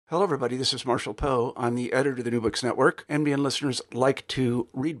Hello, everybody. This is Marshall Poe. I'm the editor of the New Books Network. NBN listeners like to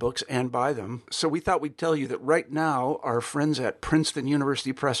read books and buy them. So we thought we'd tell you that right now, our friends at Princeton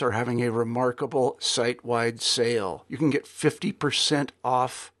University Press are having a remarkable site-wide sale. You can get 50%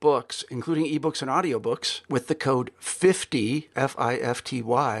 off books, including ebooks and audiobooks, with the code 50,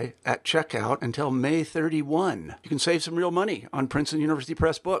 F-I-F-T-Y, at checkout until May 31. You can save some real money on Princeton University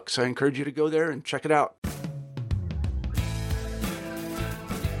Press books. I encourage you to go there and check it out.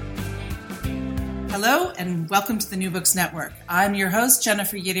 Hello and welcome to the New Books Network. I'm your host,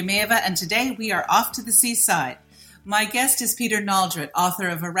 Jennifer Yeremyeva, and today we are off to the seaside. My guest is Peter Naldrett, author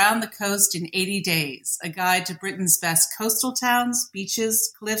of Around the Coast in 80 Days, a guide to Britain's best coastal towns,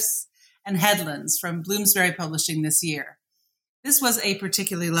 beaches, cliffs, and headlands from Bloomsbury Publishing this year. This was a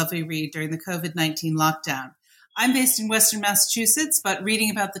particularly lovely read during the COVID-19 lockdown. I'm based in Western Massachusetts, but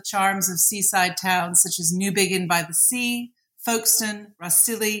reading about the charms of seaside towns such as Newbiggin by the Sea, Folkestone,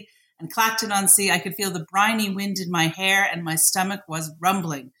 Roskilde, and Clacton-on-Sea, I could feel the briny wind in my hair and my stomach was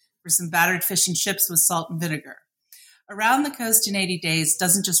rumbling for some battered fish and chips with salt and vinegar. Around the Coast in 80 Days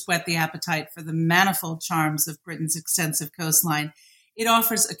doesn't just whet the appetite for the manifold charms of Britain's extensive coastline. It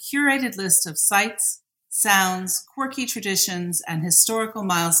offers a curated list of sights, sounds, quirky traditions, and historical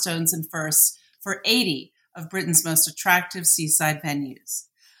milestones and firsts for 80 of Britain's most attractive seaside venues.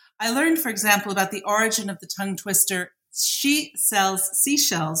 I learned, for example, about the origin of the tongue twister She Sells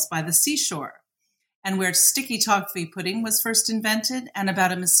Seashells by the Seashore, and where sticky toffee pudding was first invented, and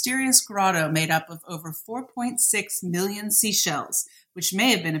about a mysterious grotto made up of over 4.6 million seashells, which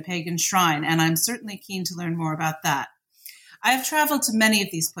may have been a pagan shrine, and I'm certainly keen to learn more about that. I have traveled to many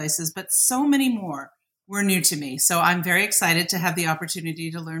of these places, but so many more were new to me, so I'm very excited to have the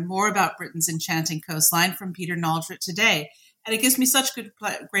opportunity to learn more about Britain's enchanting coastline from Peter Naldrett today, and it gives me such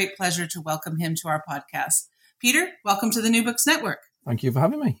great pleasure to welcome him to our podcast. Peter, welcome to the New Books Network. Thank you for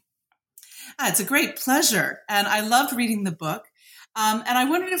having me. It's a great pleasure, and I loved reading the book. And I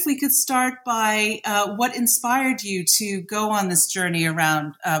wondered if we could start by what inspired you to go on this journey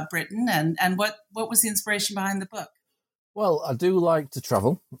around Britain, and what was the inspiration behind the book? Well, I do like to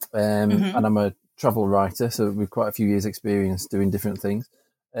travel, and I'm a travel writer, so with quite a few years' experience doing different things.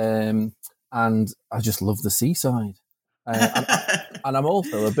 And I just love the seaside. And I'm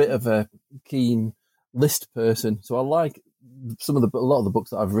also a bit of a keen list person, so I like a lot of the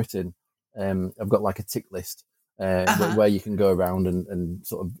books that I've written. I've got like a tick list where you can go around and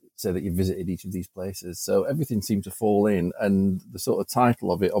sort of say that you've visited each of these places. So everything seemed to fall in, and the sort of title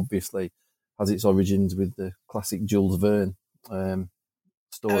of it obviously has its origins with the classic Jules Verne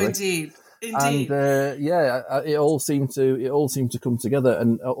story. Oh, indeed. And it all seemed to come together.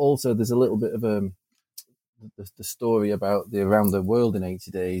 And also, there's a little bit of the story about the Around the World in 80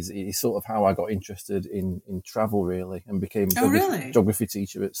 Days is sort of how I got interested in travel, really, and became a geography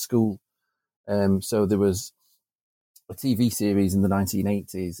teacher at school. So there was a TV series in the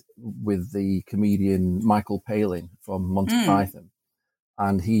 1980s with the comedian Michael Palin from Monty Python,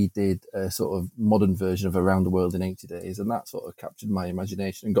 and he did a sort of modern version of Around the World in 80 Days, and that sort of captured my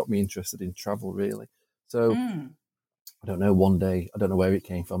imagination and got me interested in travel, really. So I don't know, one day, I don't know where it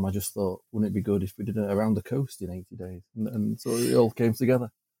came from, I just thought, wouldn't it be good if we did it around the coast in 80 days? And so it all came together.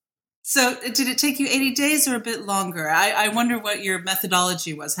 So did it take you 80 days or a bit longer? I wonder what your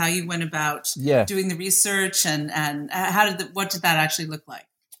methodology was, how you went about doing the research, and what did that actually look like?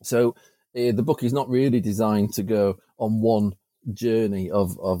 So the book is not really designed to go on one journey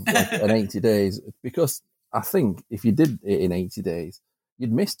of like an 80 days, because I think if you did it in 80 days,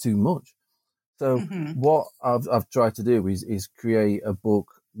 you'd miss too much. So what I've tried to do is create a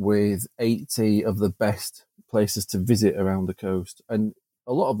book with 80 of the best places to visit around the coast. And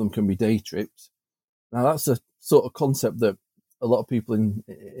a lot of them can be day trips. Now, that's a sort of concept that a lot of people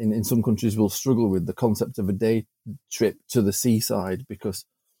in some countries will struggle with, the concept of a day trip to the seaside, because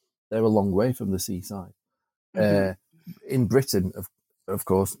they're a long way from the seaside. In Britain, of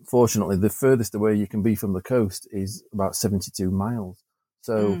course, fortunately, the furthest away you can be from the coast is about 72 miles.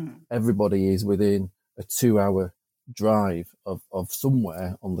 So everybody is within a 2-hour drive of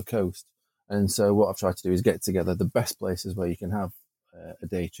somewhere on the coast. And so what I've tried to do is get together the best places where you can have a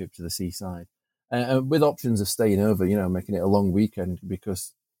day trip to the seaside, with options of staying over, making it a long weekend,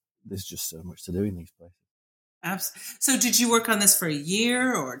 because there's just so much to do in these places. Absolutely. So did you work on this for a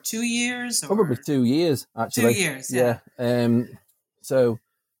year or 2 years? Probably 2 years, actually. 2 years, yeah. So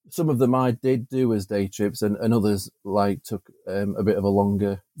some of them I did do as day trips, and others took a bit of a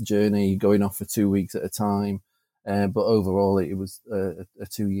longer journey, going off for 2 weeks at a time. But overall, it was a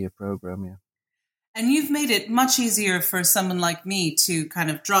 2-year program, yeah. And you've made it much easier for someone like me to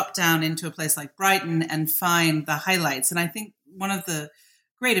kind of drop down into a place like Brighton and find the highlights. And I think one of the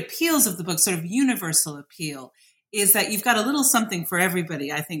great appeals of the book, sort of universal appeal, is that you've got a little something for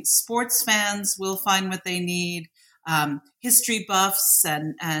everybody. I think sports fans will find what they need, history buffs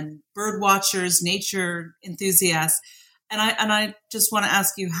and bird watchers, nature enthusiasts. And I just want to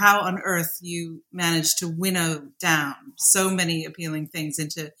ask you how on earth you managed to winnow down so many appealing things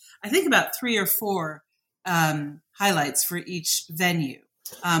into, I think, about 3 or 4 highlights for each venue.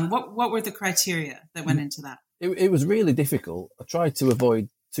 What were the criteria that went into that? It was really difficult. I tried to avoid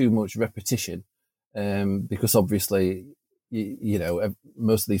too much repetition because obviously, you know,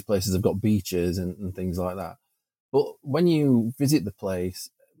 most of these places have got beaches and things like that. But when you visit the place,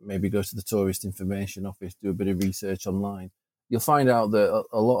 maybe go to the tourist information office, do a bit of research online, you'll find out that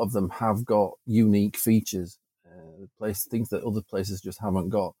a lot of them have got unique features, things that other places just haven't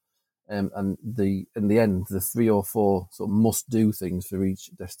got. And in the end, the 3 or 4 sort of must-do things for each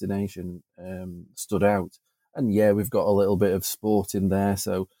destination stood out. And yeah, we've got a little bit of sport in there.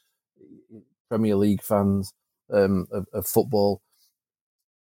 So Premier League fans of football,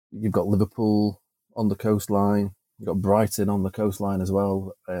 you've got Liverpool on the coastline, you've got Brighton on the coastline as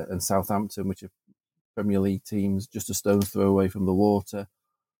well, and Southampton, which are Premier League teams, just a stone's throw away from the water.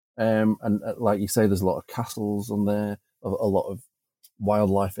 And like you say, there's a lot of castles on there, a lot of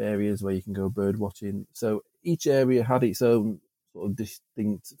wildlife areas where you can go bird watching. So each area had its own sort of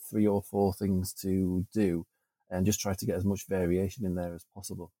distinct 3 or 4 things to do, and just try to get as much variation in there as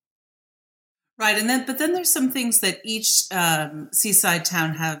possible. Right, but then there's some things that each seaside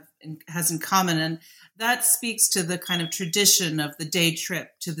town has in common, and that speaks to the kind of tradition of the day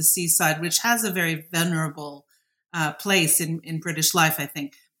trip to the seaside, which has a very venerable place in British life, I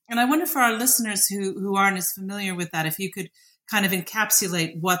think. And I wonder, for our listeners who aren't as familiar with that, if you could kind of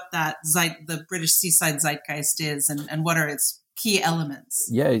encapsulate what the British seaside zeitgeist is and what are its key elements.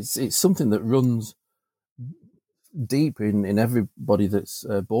 Yeah, it's something that runs deep in everybody that's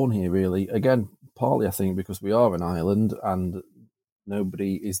born here, really. Again, partly I think because we are an island and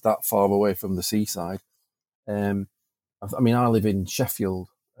nobody is that far away from the seaside. I mean, I live in Sheffield,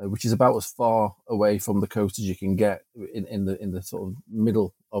 which is about as far away from the coast as you can get in the sort of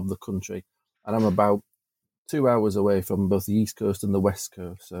middle of the country, and I'm about 2 hours away from both the east coast and the west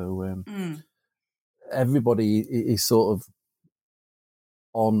coast. So everybody is sort of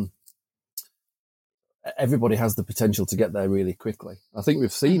on. Everybody has the potential to get there really quickly. I think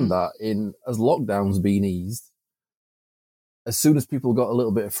we've seen that as lockdown's been eased. As soon as people got a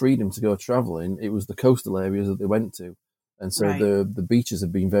little bit of freedom to go travelling, it was the coastal areas that they went to. And so the beaches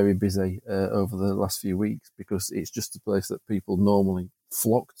have been very busy over the last few weeks because it's just a place that people normally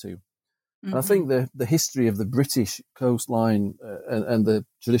flock to. And I think the history of the British coastline and the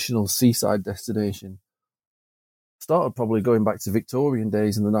traditional seaside destination started probably going back to Victorian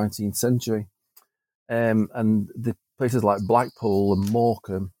days in the 19th century. And the places like Blackpool and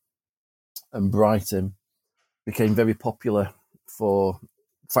Morecambe and Brighton became very popular for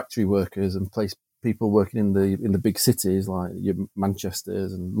factory workers and people working in the big cities like your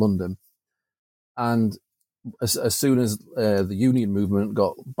Manchesters and London. And as soon as the union movement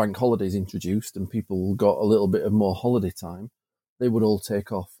got bank holidays introduced and people got a little bit of more holiday time, they would all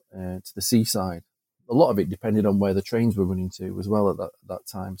take off to the seaside. A lot of it depended on where the trains were running to as well at that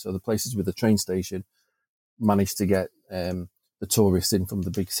time. So the places with the train station managed to get the tourists in from the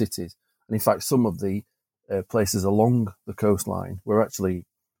big cities. And in fact, some of the places along the coastline were actually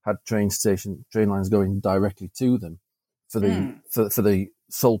had train lines going directly to them for the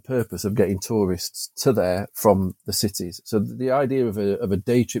sole purpose of getting tourists to there from the cities. So the idea of a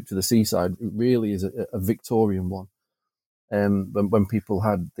day trip to the seaside really is a Victorian one. When people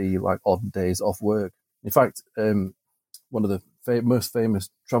had the odd days off work. In fact, one of the most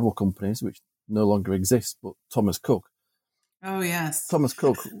famous travel companies, which no longer exists, but Thomas Cook. Oh, yes. Thomas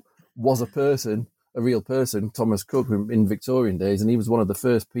Cook was a real person, Thomas Cook, in Victorian days, and he was one of the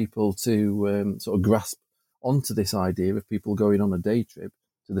first people to sort of grasp onto this idea of people going on a day trip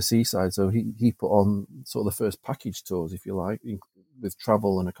to the seaside. So he put on sort of the first package tours, if you like, with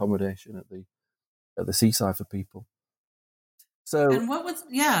travel and accommodation at the seaside for people. So, and what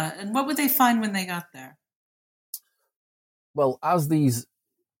would they find when they got there? Well, as these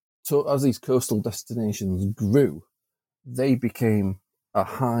coastal destinations grew, they became a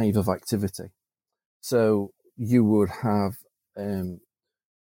hive of activity. So you would have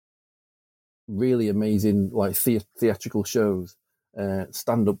really amazing theatrical shows,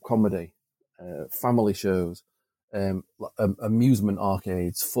 stand-up comedy, family shows, amusement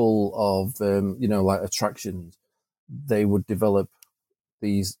arcades full of attractions. They would develop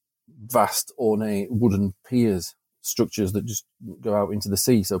these vast, ornate wooden piers, structures that just go out into the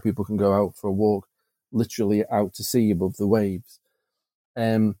sea so people can go out for a walk, literally out to sea above the waves.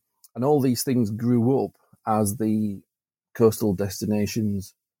 And all these things grew up as the coastal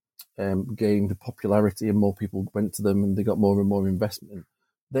destinations gained popularity and more people went to them and they got more and more investment.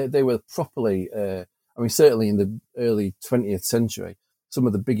 They were properly, certainly in the early 20th century, some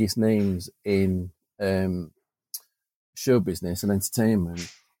of the biggest names in show business and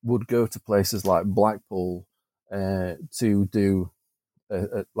entertainment would go to places like Blackpool to do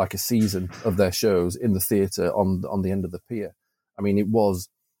like a season of their shows in the theatre on the end of the pier. I mean, it was,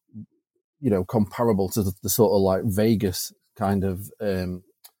 comparable to the sort of like Vegas kind of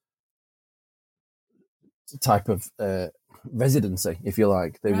type of residency, if you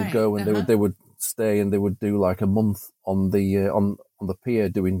like. They would go and they would stay and they would do like a month on the pier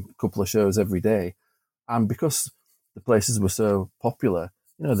doing a couple of shows every day. And because the places were so popular,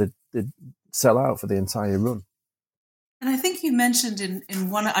 they'd sell out for the entire run. And I think you mentioned in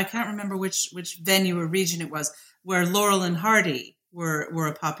one, I can't remember which venue or region it was, where Laurel and Hardy were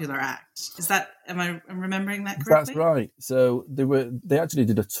a popular act. Am I remembering that correctly? That's right. So they actually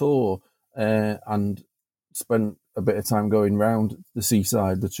did a tour and spent a bit of time going round the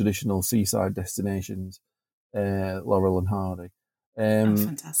seaside, the traditional seaside destinations, Laurel and Hardy.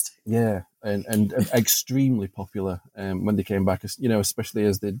 Fantastic. Yeah, and extremely popular when they came back, especially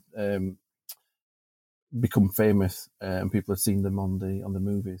as they'd become famous and people had seen them on the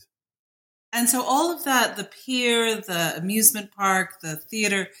movies. And so all of that, the pier, the amusement park, the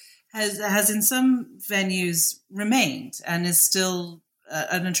theater, has in some venues remained and is still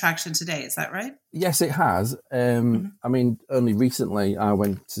an attraction today. Is that right? Yes, it has. I mean, only recently I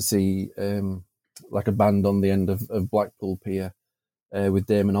went to see like a band on the end of Blackpool Pier with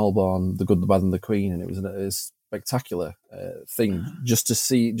Damon Albarn, The Good, the Bad and the Queen, and it was a spectacular thing just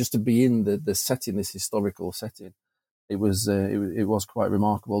to be in the setting, this historical setting. It was quite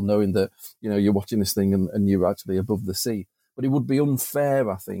remarkable knowing that, you're watching this thing and you're actually above the sea. But it would be unfair,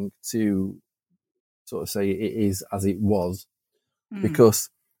 I think, to sort of say it is as it was, because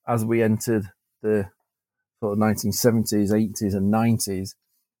as we entered the sort of 1970s, 80s and 90s,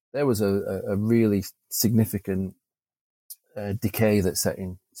 there was a really significant decay that set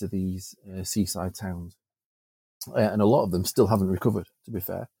in to these seaside towns. And a lot of them still haven't recovered, to be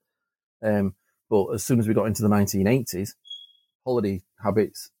fair. But as soon as we got into the 1980s, holiday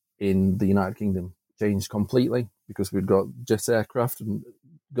habits in the United Kingdom changed completely because we'd got jet aircraft and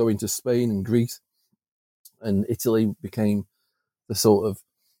going to Spain and Greece, and Italy became the sort of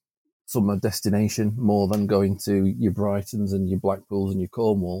summer destination more than going to your Brightons and your Blackpools and your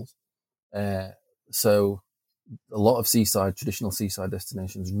Cornwalls. So a lot of traditional seaside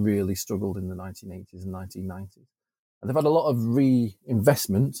destinations really struggled in the 1980s and 1990s. And they've had a lot of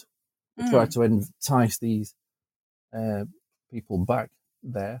reinvestment to try to entice these people back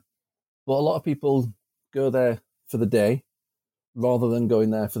there. But a lot of people go there for the day rather than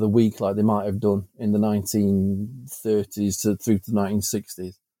going there for the week like they might have done in the 1930s through to the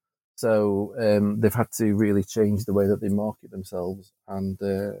 1960s. So they've had to really change the way that they market themselves. And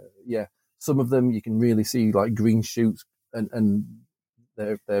some of them you can really see like green shoots and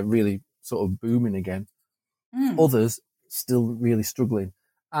they're really sort of booming again. Others still really struggling.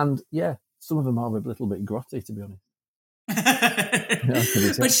 And some of them are a little bit grotty, to be honest.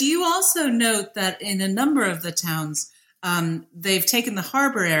 But you also note that in a number of the towns, they've taken the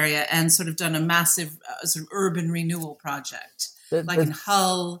harbour area and sort of done a massive sort of urban renewal project, like in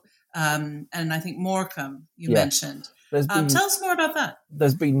Hull and I think Morecambe, you mentioned. Tell us more about that.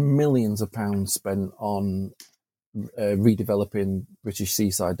 There's been millions of pounds spent on redeveloping British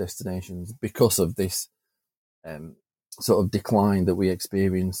seaside destinations because of this sort of decline that we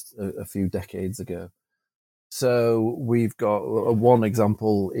experienced a few decades ago. So we've got one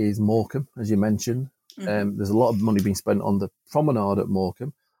example is Morecambe, as you mentioned. There's a lot of money being spent on the promenade at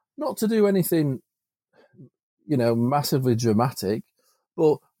Morecambe, not to do anything, massively dramatic,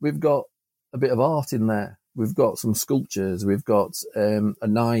 but we've got a bit of art in there. We've got some sculptures. We've got a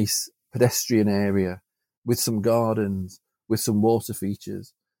nice pedestrian area with some gardens, with some water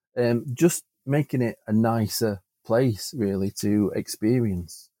features, just making it a nicer place, really, to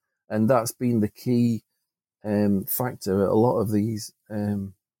experience. And that's been the key factor at a lot of these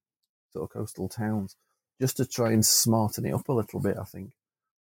sort of coastal towns, just to try and smarten it up a little bit, I think.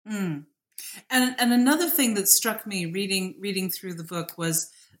 And another thing that struck me reading through the book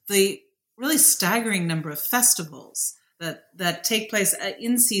was the really staggering number of festivals that take place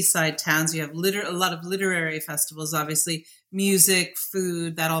in seaside towns. You have a lot of literary festivals, obviously, music,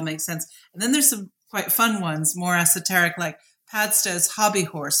 food, that all makes sense. And then there's some quite fun ones, more esoteric, like Padstow's Hobby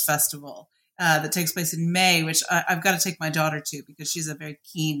Horse Festival that takes place in May, which I've got to take my daughter to because she's a very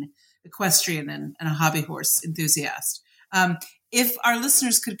keen equestrian and a hobby horse enthusiast. If our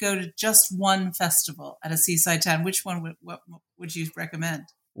listeners could go to just one festival at a seaside town, which one would you recommend?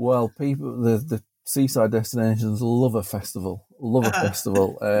 Well, people, the seaside destinations love a festival,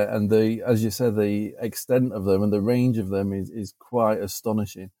 and as you said, the extent of them and the range of them is quite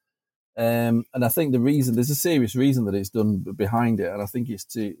astonishing. And I think there's a serious reason that it's done behind it, and I think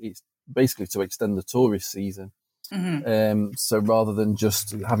it's basically to extend the tourist season. Mm-hmm. So rather than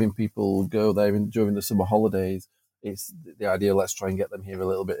just having people go there during the summer holidays, it's the idea, let's try and get them here a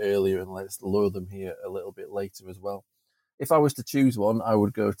little bit earlier and let's lure them here a little bit later as well. If I was to choose one, I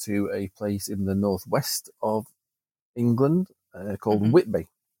would go to a place in the northwest of England called Whitby.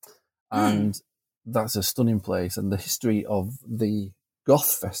 And that's a stunning place. And the history of the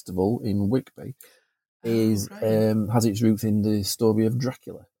Goth Festival in Whitby has its roots in the story of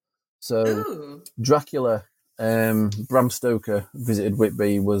Dracula. So Dracula, Bram Stoker visited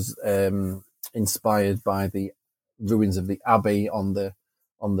Whitby, was inspired by the ruins of the abbey on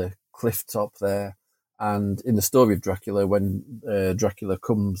the cliff top there. And in the story of Dracula, when Dracula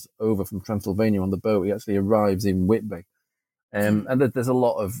comes over from Transylvania on the boat, he actually arrives in Whitby. And there's a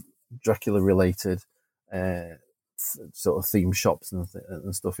lot of Dracula-related sort of theme shops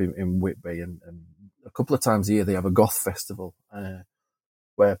and stuff in Whitby. And a couple of times a year, they have a Goth Festival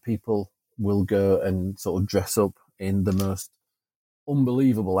where people will go and sort of dress up in the most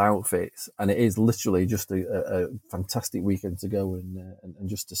unbelievable outfits, and it is literally just a fantastic weekend to go and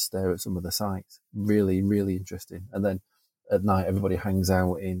just to stare at some of the sights. Really, really interesting. And then at night, everybody hangs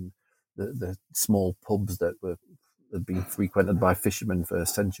out in the small pubs that had been frequented by fishermen for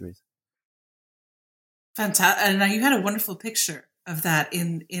centuries. Fantastic! And now you had a wonderful picture of that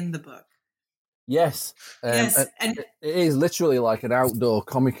in the book. Yes, yes, and it is literally like an outdoor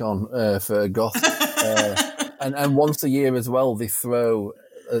Comic-Con for goth. And once a year as well, they throw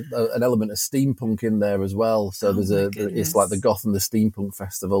an element of steampunk in there as well. So it's like the Goth and the Steampunk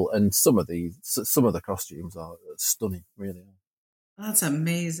Festival, and some of the costumes are stunning, really. That's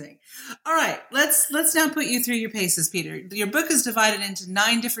amazing. All right, let's now put you through your paces, Peter. Your book is divided into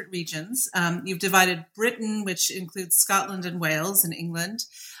 9 different regions. You've divided Britain, which includes Scotland and Wales and England,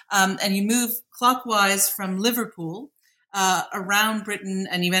 and you move clockwise from Liverpool around Britain,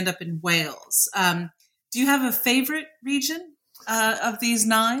 and you end up in Wales. Do you have a favorite region of these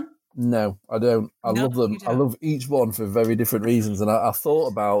 9? No, I don't. I love them. I love each one for very different reasons. And I thought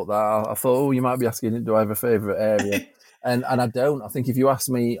about that. I thought, you might be asking, do I have a favorite area? and I don't. I think if you ask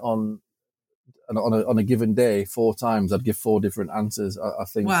me on a given day 4 times, I'd give 4 different answers. I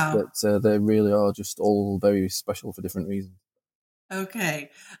think that they really are just all very special for different reasons. Okay.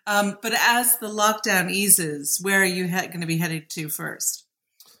 But as the lockdown eases, where are you going to be headed to first?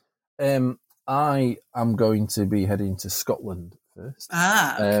 I am going to be heading to Scotland first.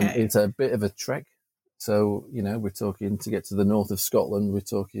 Okay. It's a bit of a trek. So, we're talking to get to the north of Scotland, we're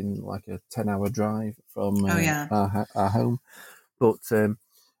talking like a 10-hour drive from our home. But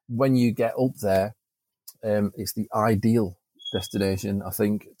when you get up there, it's the ideal destination, I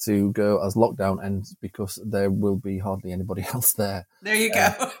think, to go as lockdown ends, because there will be hardly anybody else there. There you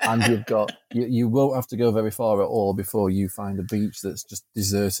go. And you've got you won't have to go very far at all before you find a beach that's just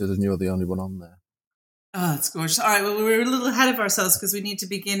deserted and you're the only one on there. Oh, that's gorgeous. All right, well, we're a little ahead of ourselves because we need to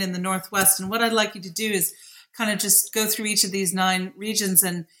begin in the Northwest. And what I'd like you to do is kind of just go through each of these 9 regions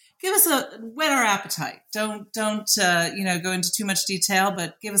and give us whet our appetite. Don't go into too much detail,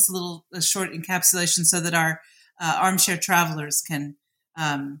 but give us a short encapsulation so that our armchair travelers can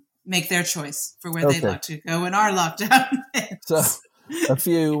make their choice for where they'd like to go in our lockdown. So a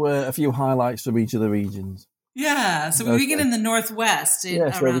few highlights from each of the regions. Yeah, so we begin in the Northwest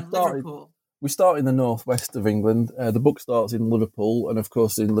around Liverpool. We start in the northwest of England. The book starts in Liverpool, and of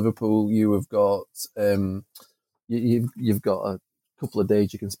course, in Liverpool, you have got you've got a couple of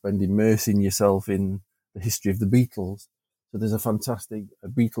days you can spend immersing yourself in the history of the Beatles. So there's a fantastic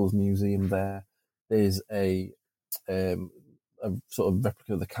Beatles museum there. There's a sort of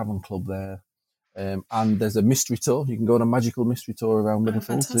replica of the Cavern Club there, and there's a mystery tour. You can go on a magical mystery tour around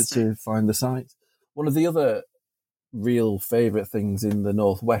Liverpool to find the sites. One of the other real favourite things in the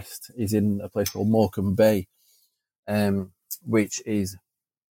northwest is in a place called Morecambe Bay, which is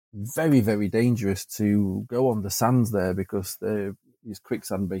very, very dangerous to go on the sands there, because there is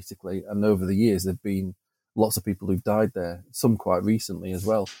quicksand basically, and over the years there have been lots of people who've died there, some quite recently as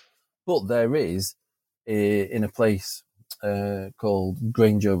well. But there is in a place called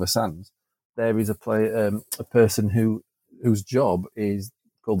Grange-over-Sands, there is a person whose job is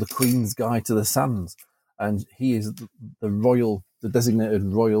called the Queen's Guide to the Sands. And he is the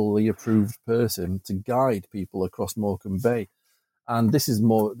designated royally approved person to guide people across Morecambe Bay. And this is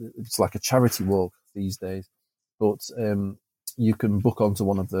it's like a charity walk these days. But you can book onto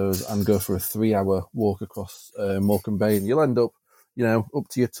one of those and go for a 3-hour walk across Morecambe Bay, and you'll end up, up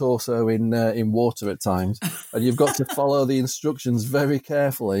to your torso in water at times, and you've got to follow the instructions very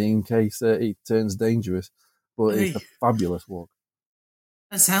carefully in case it turns dangerous. But it's a fabulous walk.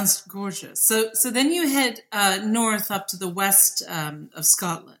 That sounds gorgeous. So then you head north up to the west of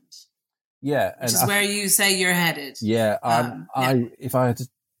Scotland. Yeah, which is where you say you're headed. Yeah, if I had to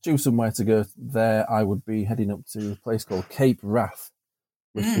choose somewhere to go there, I would be heading up to a place called Cape Wrath,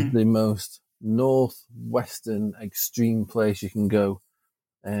 which is the most northwestern extreme place you can go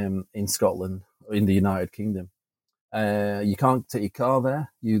in Scotland, in the United Kingdom. You can't take your car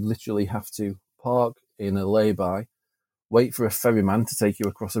there. You literally have to park in a lay-by, wait for a ferryman to take you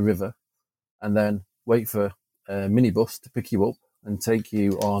across a river, and then wait for a minibus to pick you up and take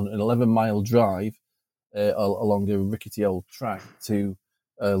you on an 11-mile drive along a rickety old track to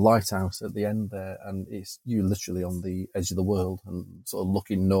a lighthouse at the end there. And you're literally on the edge of the world and sort of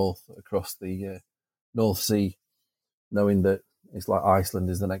looking north across the North Sea, knowing that it's like Iceland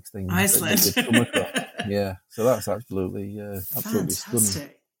is the next thing. Iceland. That come across. Yeah, so that's absolutely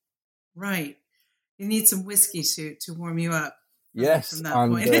stunning. Right. You need some whiskey to warm you up. Yes, and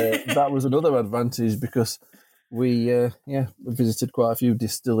that was another advantage because we visited quite a few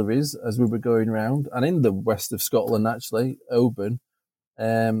distilleries as we were going around. And in the west of Scotland, actually, Oban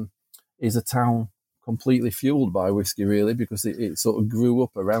is a town completely fueled by whiskey, really, because it sort of grew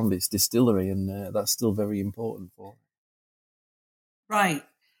up around its distillery, and that's still very important for it. Right.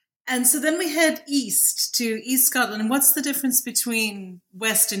 And so then we head east to East Scotland. And what's the difference between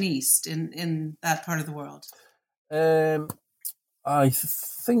west and east in that part of the world? I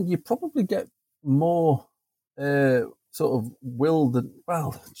think you probably get more sort of wilderness.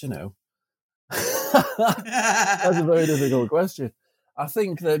 Well, that's a very difficult question. I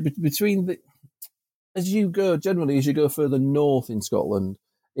think that between as you go further north in Scotland,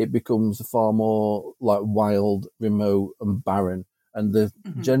 it becomes far more like wild, remote, and barren. And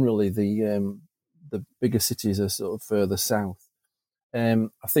generally the bigger cities are sort of further south. I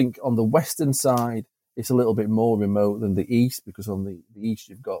think on the western side, it's a little bit more remote than the east, because on the east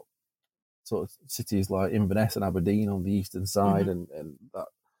you've got sort of cities like Inverness and Aberdeen on the eastern side, and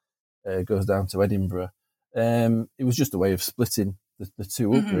that goes down to Edinburgh. It was just a way of splitting the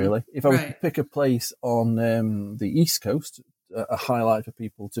two up, really. If I was to pick a place on the east coast, a highlight for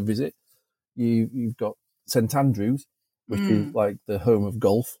people to visit, you've got St Andrews, which is like the home of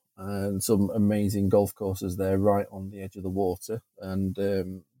golf, and some amazing golf courses there right on the edge of the water. And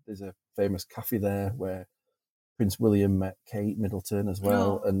there's a famous cafe there where Prince William met Kate Middleton as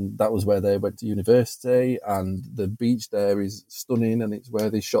well, and that was where they went to university. And the beach there is stunning, and it's where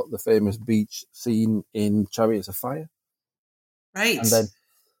they shot the famous beach scene in Chariots of Fire. Right. And then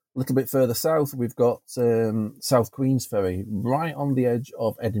a little bit further south, we've got South Queensferry, right on the edge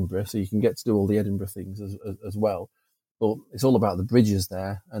of Edinburgh, so you can get to do all the Edinburgh things as well. But it's all about the bridges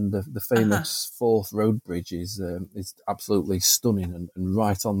there, and the famous Forth Road Bridge is absolutely stunning, and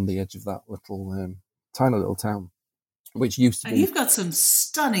right on the edge of that little tiny little town, which used to be. And you've got some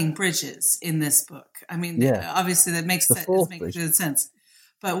stunning bridges in this book. I mean, obviously that makes good sense.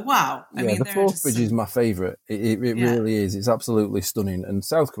 But wow, I mean, the Forth Bridge is my favourite. It really is. It's absolutely stunning. And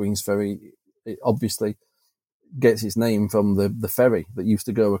South Queensferry, it obviously gets its name from the ferry that used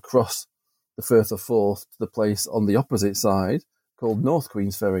to go across the Firth of Forth to the place on the opposite side called North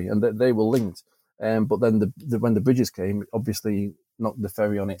Queensferry, and they were linked. But then when the bridges came, it obviously knocked the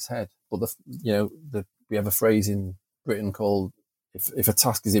ferry on its head. But we have a phrase in Britain called if a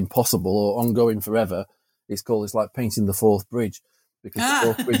task is impossible or ongoing forever, it's like painting the Forth Bridge, because the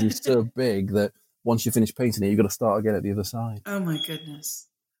Forth Bridge is so big that once you finish painting it, you've got to start again at the other side. Oh my goodness!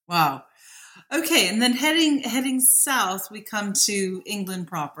 Wow. Okay, and then heading south, we come to England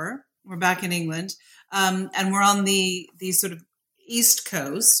proper. We're back in England, and we're on the sort of east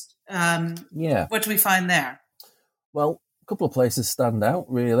coast. What do we find there? Well, a couple of places stand out,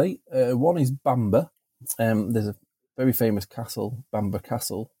 really. One is Bamber. There's a very famous castle, Bamber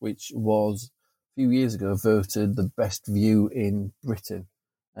Castle, which was a few years ago voted the best view in Britain.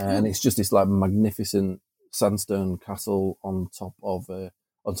 And it's just this like magnificent sandstone castle on top of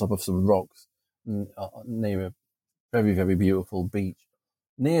some rocks near a very, very beautiful beach.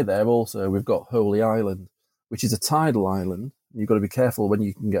 Near there also we've got Holy Island, which is a tidal island. You've got to be careful when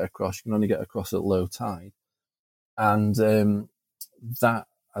you can get across. You can only get across at low tide. And that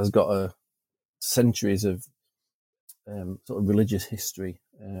has got centuries of sort of religious history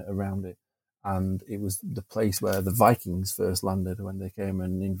around it. And it was the place where the Vikings first landed when they came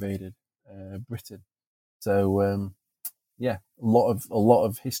and invaded Britain. So, a lot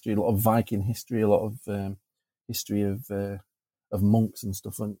of history, a lot of Viking history, a lot of history of of monks and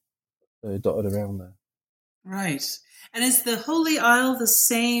stuff dotted around there. Right. And is the Holy Isle the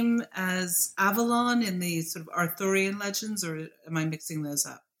same as Avalon in the sort of Arthurian legends, or am I mixing those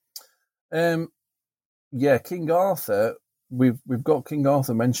up? Yeah, King Arthur. We've got King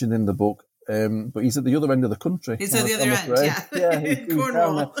Arthur mentioned in the book, but he's at the other end of the country. He's at the other end, yeah. He's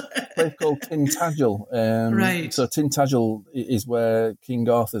down a place called Tintagel. Right. So Tintagel is where King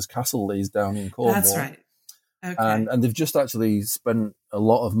Arthur's castle is down in Cornwall. That's right. Okay. And they've just actually spent a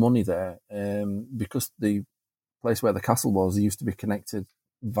lot of money there because the place where the castle was used to be connected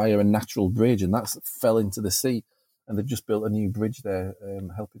via a natural bridge, and that fell into the sea. And they've just built a new bridge there,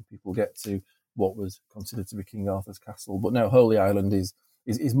 helping people get to what was considered to be King Arthur's castle. But no, Holy Island is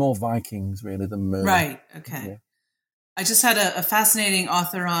more Vikings really than Merlin. Right. Okay. Yeah. I just had a fascinating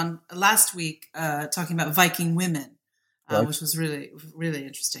author on last week talking about Viking women, right. Which was really, really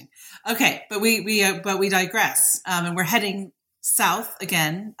interesting. Okay, but we digress, and we're heading south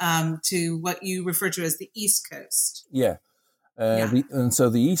again to what you refer to as the East Coast. Yeah. And so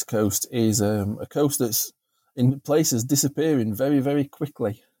the East Coast is a coast that's in places disappearing very, very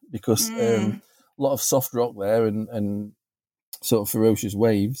quickly because a lot of soft rock there and sort of ferocious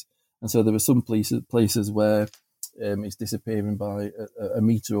waves. And so there are some places where it's disappearing by a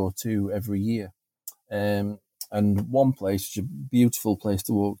metre or two every year. And one place, which is a beautiful place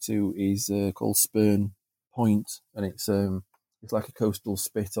to walk to, is called Spurn Point. And it's like a coastal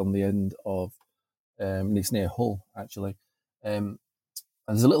spit on the end of, and it's near Hull, actually. And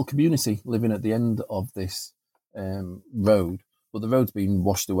there's a little community living at the end of this road, but the road's been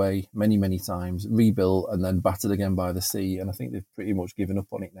washed away many, many times, rebuilt, and then battered again by the sea. And I think they've pretty much given up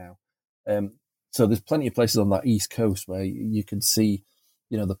on it now. So there's plenty of places on that East Coast where you can see,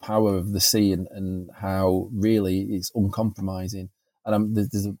 the power of the sea and how really it's uncompromising. And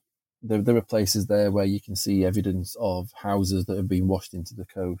there are places there where you can see evidence of houses that have been washed into the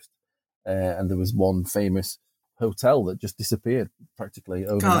coast. And there was one famous hotel that just disappeared practically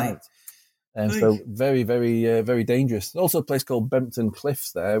overnight. And so very, very, very dangerous. Also a place called Bempton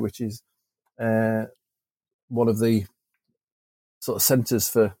Cliffs there, which is one of the sort of centres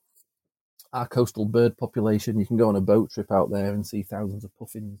for our coastal bird population. You can go on a boat trip out there and see thousands of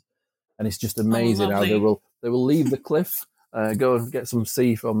puffins. And it's just amazing how they will leave the cliff, go and get some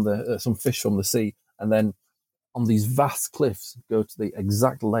fish from the sea, and then on these vast cliffs go to the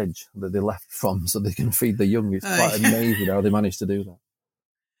exact ledge that they left from so they can feed the young. It's quite amazing how they managed to do that.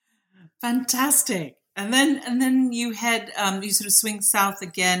 Fantastic. And then you head, you sort of swing south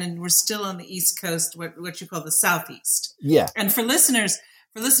again, and we're still on the East Coast, what you call the Southeast. Yeah. And for listeners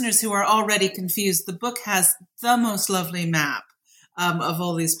who are already confused, the book has the most lovely map of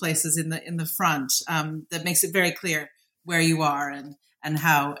all these places in the front that makes it very clear where you are and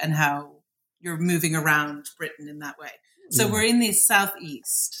how you're moving around Britain in that way. So we're in the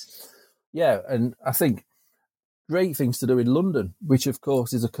Southeast. Yeah, and I think great things to do in London, which of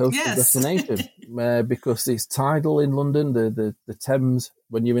course is a coastal destination because it's tidal in London. The Thames,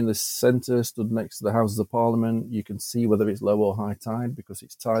 when you're in the centre, stood next to the Houses of Parliament, you can see whether it's low or high tide because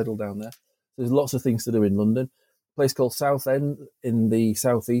it's tidal down there. There's lots of things to do in London. A place called Southend in the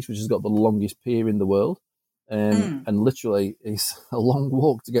southeast, which has got the longest pier in the world. And literally it's a long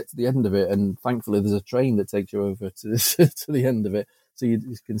walk to get to the end of it. And thankfully there's a train that takes you over to the end of it. So you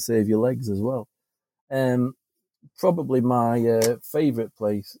can save your legs as well. Probably my favourite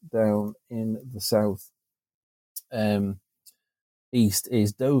place down in the south east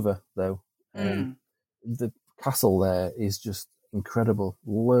is Dover, though. The castle there is just incredible.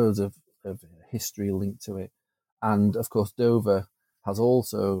 Loads of history linked to it. And, of course, Dover has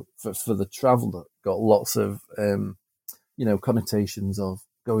also, for the traveller, got lots of, connotations of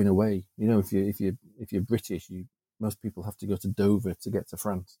going away. If you're British, most people have to go to Dover to get to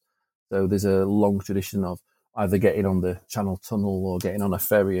France. So there's a long tradition of either getting on the Channel Tunnel or getting on a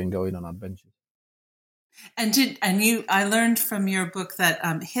ferry and going on adventures. I learned from your book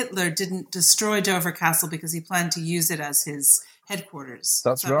that Hitler didn't destroy Dover Castle because he planned to use it as his headquarters.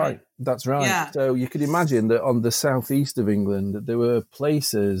 That's right. That's right. Yeah. So you could imagine that on the southeast of England, there were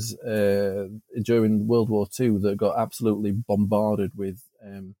places during World War II that got absolutely bombarded with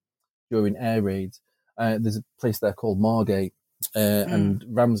during air raids. There's a place there called Margate and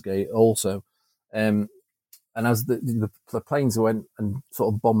Ramsgate also. And as the planes went and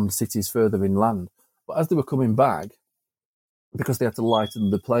sort of bombed cities further inland, but as they were coming back, because they had to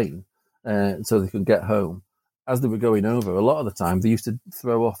lighten the plane so they could get home, as they were going over, a lot of the time they used to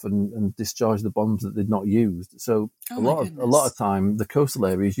throw off and discharge the bombs that they'd not used. So a lot of time the coastal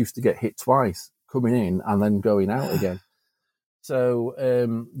areas used to get hit twice, coming in and then going out again. So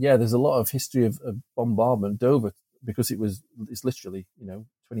there's a lot of history of bombardment. Dover because it's literally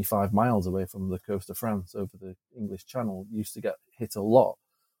 25 miles away from the coast of France over the English Channel, used to get hit a lot.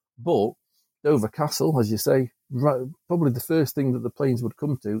 But Dover Castle, as you say, probably the first thing that the planes would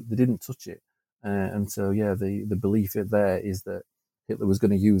come to, they didn't touch it. And so, the belief there is that Hitler was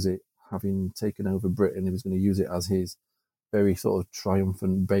going to use it, having taken over Britain, he was going to use it as his very sort of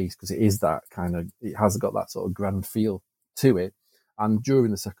triumphant base, because it has got that sort of grand feel to it. And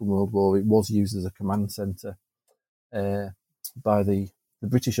during the Second World War, it was used as a command centre by the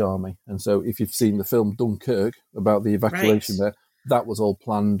British Army. And so if you've seen the film Dunkirk about the evacuation there, that was all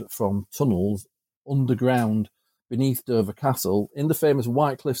planned from tunnels underground beneath Dover Castle. In the famous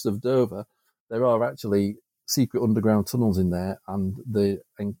White Cliffs of Dover, there are actually secret underground tunnels in there, and the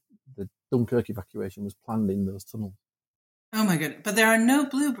Dunkirk evacuation was planned in those tunnels. Oh my goodness! But there are no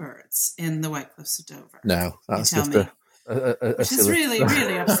bluebirds in the White Cliffs of Dover. No, that's just which is really,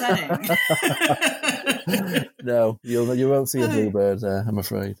 really upsetting. No, you won't see a bluebird there, I'm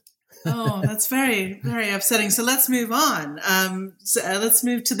afraid. Oh, that's very, very upsetting. So let's move on. Let's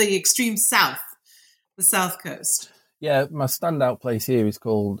move to the extreme south, the South Coast. Yeah, my standout place here is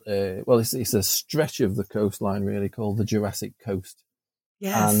called, it's a stretch of the coastline, really, called the Jurassic Coast.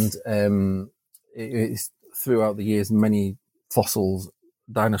 Yes. And it's throughout the years, many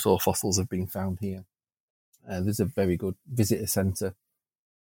dinosaur fossils have been found here. There's a very good visitor centre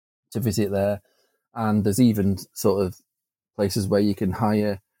to visit there. And there's even sort of places where you can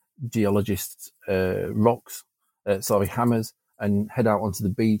hire geologists' hammers, and head out onto the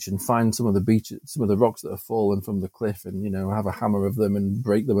beach and find some of the rocks that have fallen from the cliff, and have a hammer of them and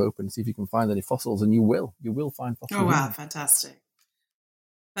break them open, see if you can find any fossils, and you will find fossils. Oh wow, fantastic.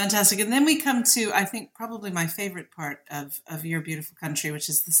 And then we come to, I think, probably my favorite part of your beautiful country, which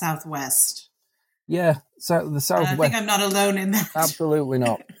is the Southwest. Yeah, so the Southwest. I think I'm not alone in that. Absolutely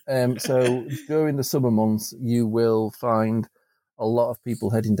not. So during the summer months, you will find a lot of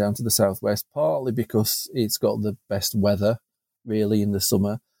people heading down to the Southwest, partly because it's got the best weather, really, in the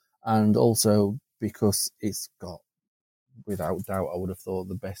summer, and also because it's got, without doubt, I would have thought,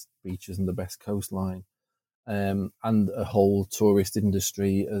 the best beaches and the best coastline, and a whole tourist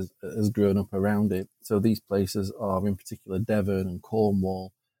industry has grown up around it. So these places are, in particular, Devon and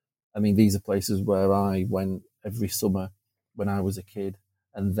Cornwall. I mean, these are places where I went every summer when I was a kid,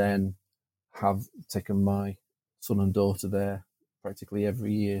 and then have taken my son and daughter there practically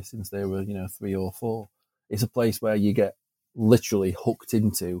every year since they were, 3 or 4. It's a place where you get literally hooked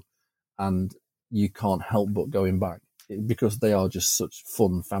into, and you can't help but going back, because they are just such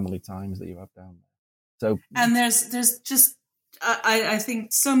fun family times that you have down there. So, and there's just I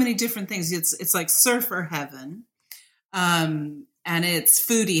think so many different things. It's like surfer heaven, and it's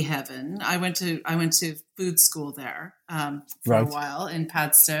foodie heaven. I went to food school there for a while in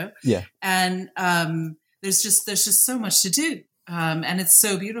Padstow. Yeah, and there's just so much to do, and it's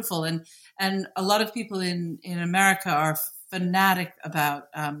so beautiful. And a lot of people in America are fanatic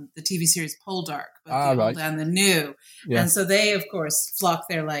about the TV series Poldark, both the old and the new, and so they, of course, flock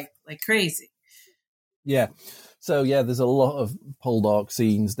there like crazy. Yeah, so there's a lot of Poldark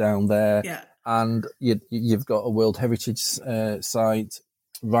scenes down there. Yeah, and you've got a World Heritage site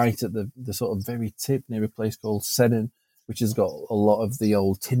right at the sort of very tip, near a place called Sennen, which has got a lot of the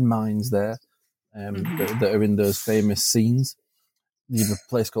old tin mines there that are in those famous scenes. You have a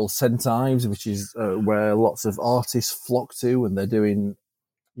place called St. Ives, which is where lots of artists flock to, and they're doing,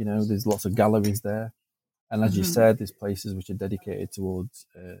 there's lots of galleries there. And as you said, there's places which are dedicated towards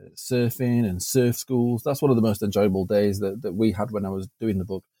surfing and surf schools. That's one of the most enjoyable days that we had when I was doing the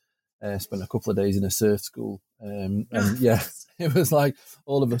book. Spent a couple of days in a surf school. And it was like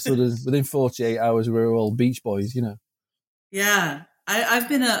all of a sudden, within 48 hours, we were all beach boys, Yeah. I've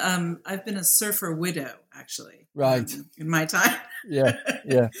been a surfer widow, actually. Right. In my time. Yeah.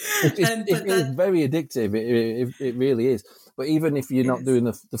 It's very addictive. It really is. But even if you're not doing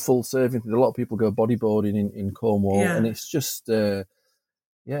the full surfing, a lot of people go bodyboarding in Cornwall, and it's just,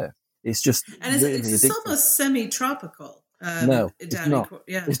 it's just and really it's addictive. Almost semi-tropical. No, it's not.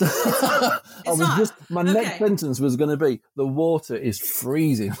 It's not. My next sentence was going to be, the water is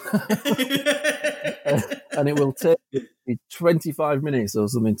freezing. And it will take you 25 minutes or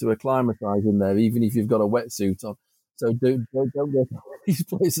something to acclimatise in there, even if you've got a wetsuit on. So don't go to these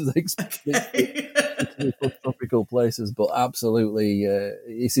places expecting tropical places, but absolutely,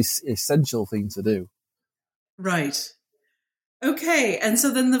 it's an essential thing to do. Right. Okay, and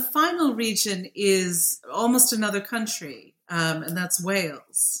so then the final region is almost another country, and that's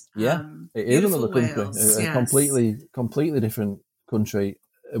Wales. Yeah, it is another country, a completely different country,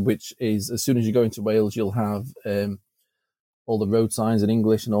 which is, as soon as you go into Wales, you'll have all the road signs in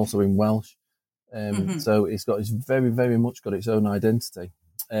English and also in Welsh. So it's very, very much got its own identity.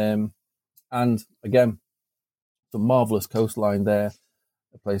 And again, some marvellous coastline there,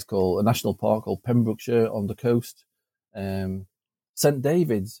 a national park called Pembrokeshire on the coast. St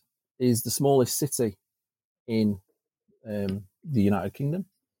David's is the smallest city in the United Kingdom.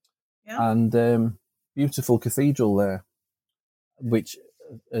 Yeah. And beautiful cathedral there, which,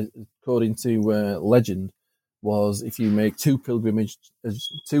 according to legend, was if you make two pilgrimages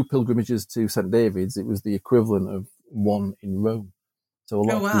to St David's, it was the equivalent of one in Rome. So a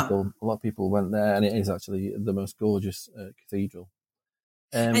lot of people went there, and it is actually the most gorgeous cathedral.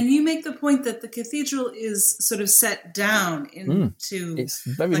 And you make the point that the cathedral is sort of set down into it's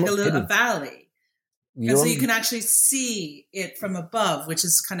very like much a valley. And so you can actually see it from above, which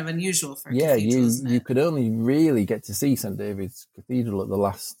is kind of unusual for a cathedral, isn't it? You could only really get to see St David's Cathedral at the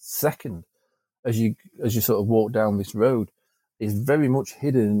last second as you sort of walk down this road. It's very much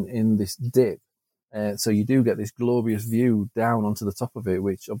hidden in this dip. So you do get this glorious view down onto the top of it,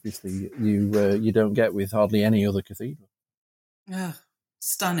 which obviously you don't get with hardly any other cathedral. Oh,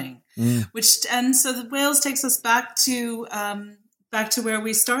 stunning. And so the Wales takes us back to where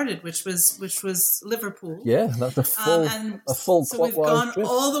we started, which was Liverpool. Yeah, that's a full so we've gone trip.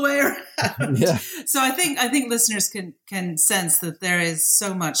 all the way around. Yeah. So I think listeners can sense that there is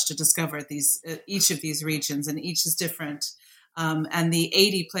so much to discover at each of these regions, and each is different. And the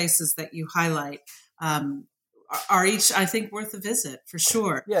 80 places that you highlight are each, I think, worth a visit for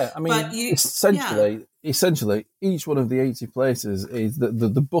sure. Yeah, I mean, essentially, each one of the 80 places is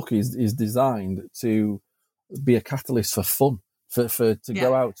the book is designed to be a catalyst for fun. To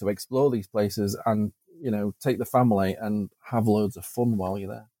go out to explore these places and, take the family and have loads of fun while you're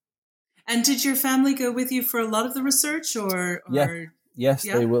there. And did your family go with you for a lot of the research or... Yes,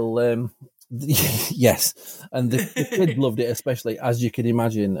 they will. Yes. And the kids loved it, especially, as you can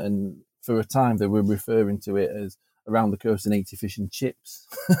imagine. And for a time, they were referring to it as Around the Coast and 80 Fish and Chips.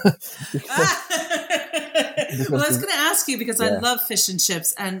 Well, I was going to ask you, because I love fish and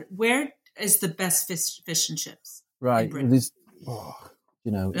chips. And where is the best fish and chips? Right. I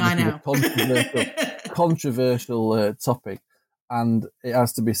know. Controversial topic, and it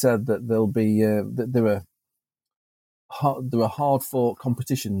has to be said that there'll be there are hard fought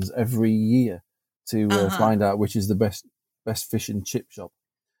competitions every year to find out which is the best fish and chip shop.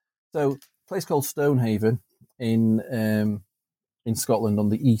 So, a place called Stonehaven in Scotland on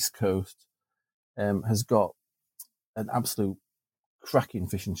the east coast has got an absolute cracking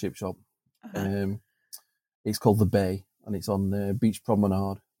fish and chip shop. It's called The Bay, and it's on Beach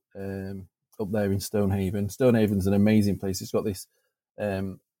Promenade up there in Stonehaven. Stonehaven's an amazing place. It's got this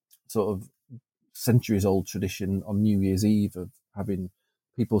sort of centuries-old tradition on New Year's Eve of having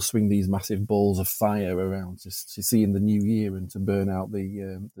people swing these massive balls of fire around to see in the new year and to burn out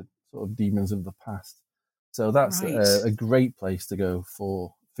the sort of demons of the past. So that's a great place to go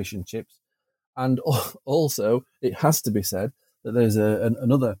for fish and chips. And also, it has to be said that there's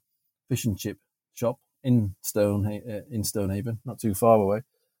another fish and chip shop in Stonehaven, not too far away.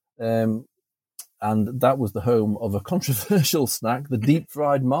 And that was the home of a controversial snack, the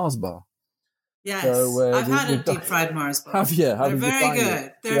deep-fried Mars bar. Yes, so, I've had a deep-fried Mars bar. Have you? They're very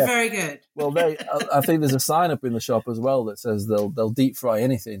good. They're very good. Well, I think there's a sign up in the shop as well that says they'll deep fry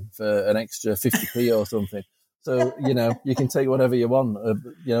anything for an extra 50p or something. So, you can take whatever you want,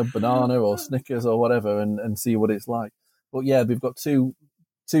 banana or Snickers or whatever, and see what it's like. But yeah, we've got two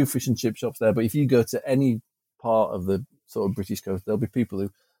fish and chip shops there. But if you go to any part of the sort of British coast, there'll be people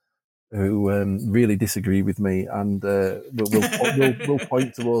who really disagree with me, and will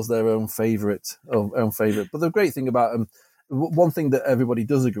point towards their own favourite. But the great thing about them, one thing that everybody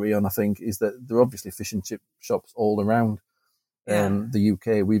does agree on, I think, is that there are obviously fish and chip shops all around the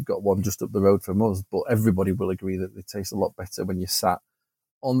UK. We've got one just up the road from us, but everybody will agree that they taste a lot better when you're sat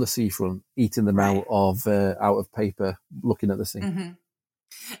on the seafront, eating them out of paper, looking at the sea. Mm-hmm.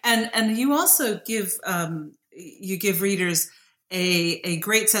 And you also give readers a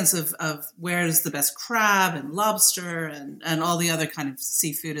great sense of where is the best crab and lobster and all the other kind of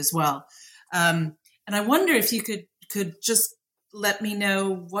seafood as well. And I wonder if you could just let me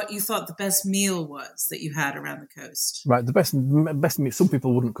know what you thought the best meal was that you had around the coast. Right, the best meal. Some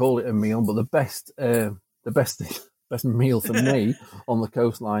people wouldn't call it a meal, but the best meal for me on the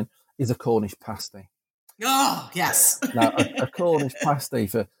coastline is a Cornish pasty. Oh yes. Now a Cornish pasty,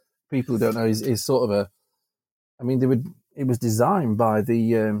 for people who don't know, is sort of it was designed by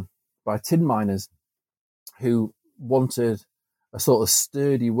by tin miners who wanted a sort of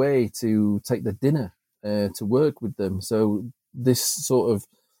sturdy way to take the dinner to work with them. So this sort of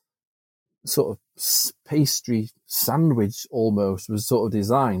pastry sandwich almost was sort of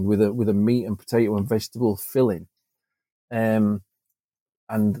designed with a meat and potato and vegetable filling, and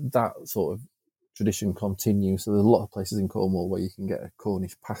that sort of tradition continues. So there's a lot of places in Cornwall where you can get a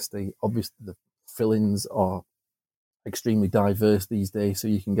Cornish pasty. Obviously, the fillings are extremely diverse these days, so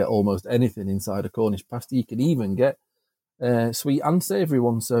you can get almost anything inside a Cornish pasty. You can even get sweet and savoury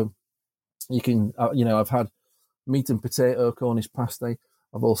ones. So you can, I've had meat and potato Cornish pasty.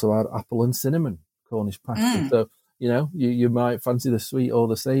 I've also had apple and cinnamon Cornish pasty. So, you might fancy the sweet or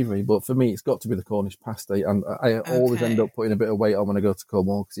the savoury, but for me, it's got to be the Cornish pasty. And I always end up putting a bit of weight on when I go to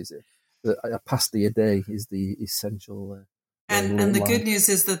Cornwall because a pasty a day is the essential. And the good news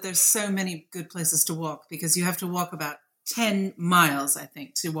is that there's so many good places to walk, because you have to walk about 10 miles, I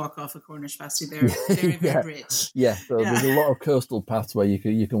think, to walk off a Cornish pasty. They're very, very rich. Yeah, so there's a lot of coastal paths where you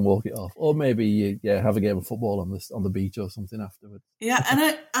can walk it off, or maybe you have a game of football on the beach or something afterwards. Yeah,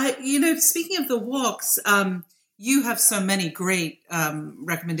 and I speaking of the walks, you have so many great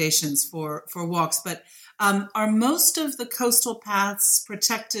recommendations for walks, but are most of the coastal paths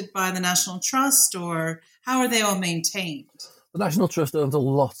protected by the National Trust, or how are they all maintained? The National Trust owns a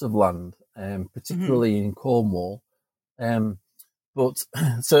lot of land, particularly in Cornwall, but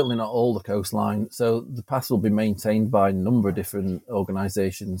certainly not all the coastline. So the paths will be maintained by a number of different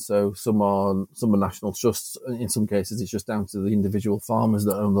organisations. So some are national trusts. In some cases, it's just down to the individual farmers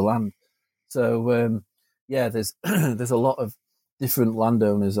that own the land. So there's there's a lot of different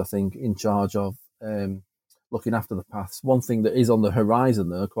landowners, I think, in charge of looking after the paths. One thing that is on the horizon,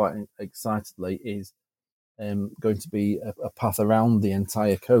 though, quite excitedly, is going to be a path around the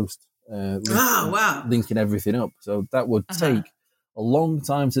entire coast. Linking everything up. So that would take a long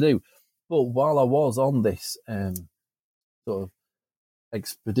time to do. But while I was on this sort of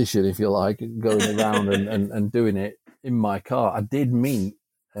expedition, if you like, going around and doing it in my car, I did meet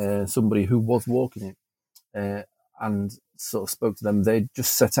somebody who was walking it and sort of spoke to them. They'd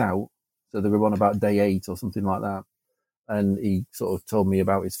just set out, so they were on about day 8 or something like that. And he sort of told me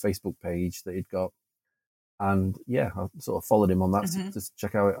about his Facebook page that he'd got. And I sort of followed him on that to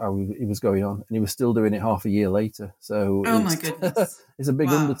check out how he was going on. And he was still doing it half a year later. So my goodness. It's a big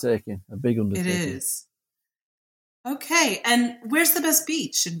undertaking. It is. Okay. And where's the best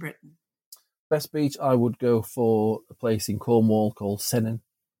beach in Britain? Best beach, I would go for a place in Cornwall called Sennen,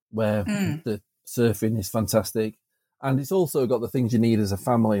 where the surfing is fantastic. And it's also got the things you need as a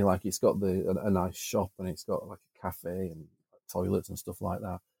family. Like it's got a nice shop, and it's got like a cafe and toilets and stuff like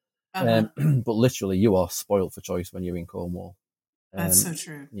that. But literally, you are spoiled for choice when you're in Cornwall. That's so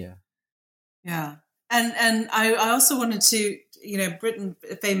true. Yeah. And I also wanted to, Britain,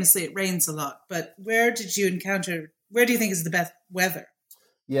 famously, it rains a lot. But where do you think is the best weather?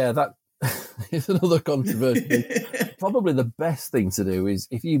 Yeah, that is another controversy. Probably the best thing to do is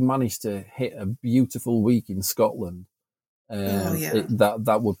if you manage to hit a beautiful week in Scotland,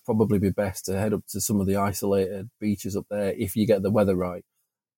 that would probably be best to head up to some of the isolated beaches up there if you get the weather right.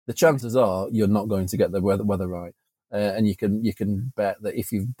 The chances are you're not going to get the weather right, and you can bet that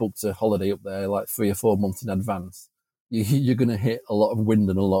if you've booked a holiday up there like 3 or 4 months in advance, you're going to hit a lot of wind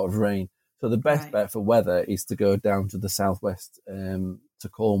and a lot of rain. So the best bet for weather is to go down to the southwest, to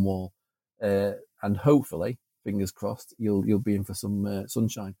Cornwall, and hopefully, fingers crossed, you'll be in for some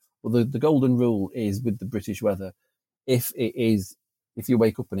sunshine. Well, the golden rule is with the British weather: if you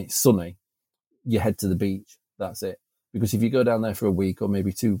wake up and it's sunny, you head to the beach. That's it. Because if you go down there for a week or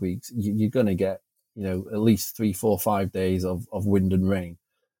maybe 2 weeks, you're going to get, at least 3, 4, 5 days of wind and rain.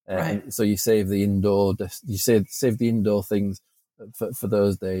 So you save the indoor, save the indoor things for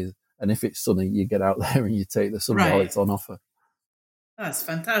those days. And if it's sunny, you get out there and you take the sun while it's on offer. That's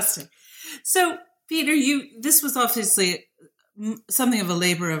fantastic. So, Peter, this was obviously something of a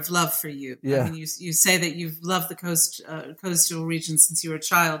labor of love for you. Yeah. I mean, you say that you've loved the coastal region since you were a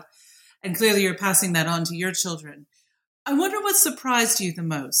child, and clearly you're passing that on to your children. I wonder what surprised you the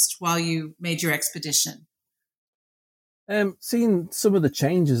most while you made your expedition. Seeing some of the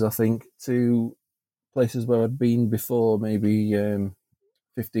changes, I think, to places where I'd been before, maybe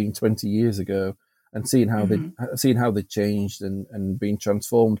 15, 20 years ago, and seeing how they changed and been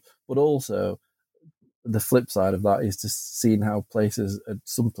transformed. But also, the flip side of that is just seeing how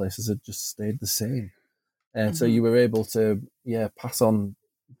some places had just stayed the same. So you were able to, pass on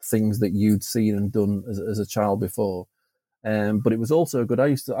things that you'd seen and done as a child before. But it was also good. I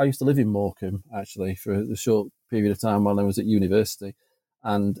used to live in Morecambe, actually, for a short period of time while I was at university,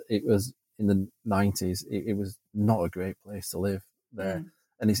 and it was in the 90s. It was not a great place to live there,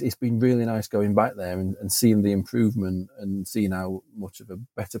 and it's been really nice going back there and seeing the improvement and seeing how much of a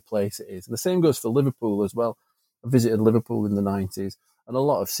better place it is. And the same goes for Liverpool as well. I visited Liverpool in the 90s, and a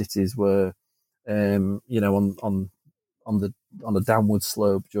lot of cities were on a downward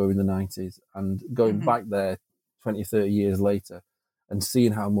slope during the 90s, and going back there 20, 30 years later and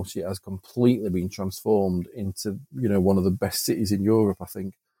seeing how much it has completely been transformed into, one of the best cities in Europe, I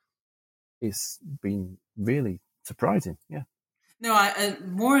think it's been really surprising. Yeah. No,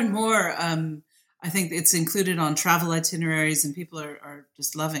 more and more, I think it's included on travel itineraries, and people are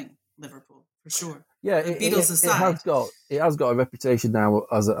just loving Liverpool for sure. Yeah, Beatles aside, it has got a reputation now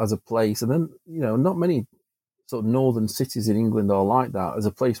as a place, and then not many sort of northern cities in England are like that, as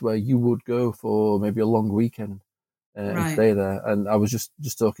a place where you would go for maybe a long weekend and stay there. And I was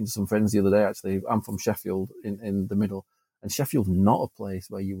just talking to some friends the other day. Actually, I'm from Sheffield in the middle, and Sheffield's not a place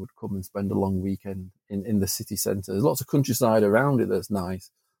where you would come and spend a long weekend in the city centre. There's lots of countryside around it that's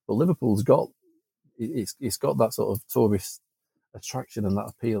nice, but Liverpool's got it's got that sort of tourist attraction and that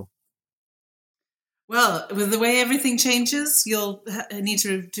appeal. Well, with the way everything changes, you'll need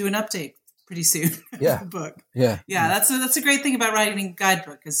to do an update pretty soon. Yeah. The book. Yeah. That's a great thing about writing a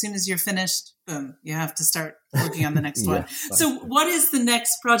guidebook. As soon as you're finished, boom, you have to start working on the next one. So what is the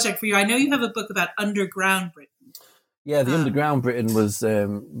next project for you? I know you have a book about underground Britain. Yeah, the Underground Britain was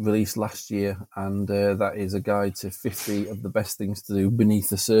released last year, and that is a guide to 50 of the best things to do beneath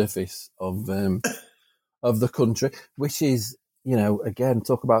the surface of the country, which is, again,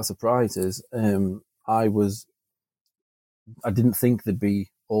 talk about surprises. I didn't think there'd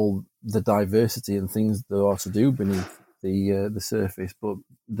be all the diversity and things there are to do beneath the surface, but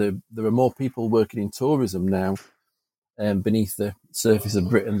there are more people working in tourism now beneath the surface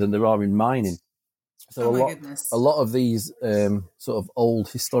of Britain than there are in mining. So a lot of these sort of old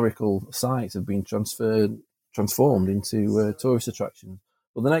historical sites have been transformed into tourist attractions.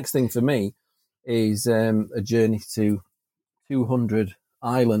 But the next thing for me is a journey to 200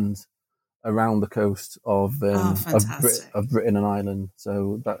 islands around the coast of Britain and Ireland.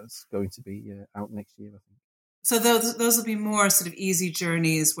 So that's going to be out next year, I think. So those will be more sort of easy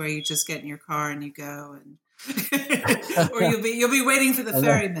journeys where you just get in your car and you go, and or you'll be waiting for the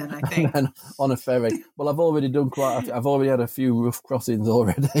ferryman, I think. And on a ferry. Well, I've already done I've already had a few rough crossings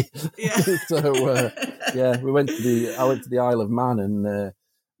already. Yeah. So we went to the Isle of Man, and there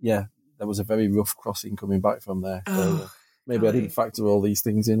was a very rough crossing coming back from there. So, maybe I didn't factor all these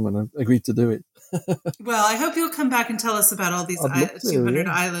things in when I agreed to do it. Well, I hope you'll come back and tell us about all these 200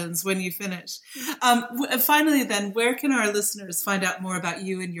 islands when you finish. Finally, then, where can our listeners find out more about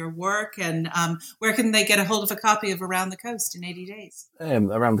you and your work, and where can they get a hold of a copy of Around the Coast in 80 Days?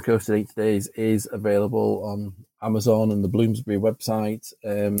 Around the Coast in 80 Days is available on Amazon and the Bloomsbury website,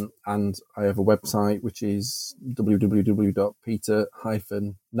 and I have a website which is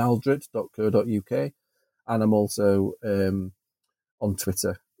www.peter-naldred.co.uk. And I'm also on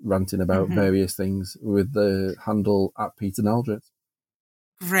Twitter ranting about various things with the handle @PeterNaldred.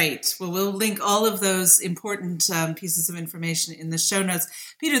 Great. Well, we'll link all of those important pieces of information in the show notes.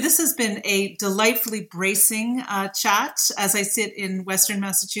 Peter, this has been a delightfully bracing chat. As I sit in Western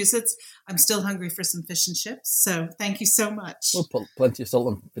Massachusetts, I'm still hungry for some fish and chips. So thank you so much. We'll put plenty of salt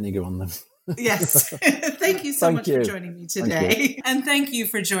and vinegar on them. Yes. Thank you so much for joining me today. And thank you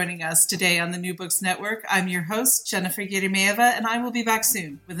for joining us today on the New Books Network. I'm your host, Jennifer Yeremyeva, and I will be back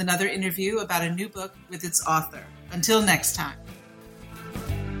soon with another interview about a new book with its author. Until next time.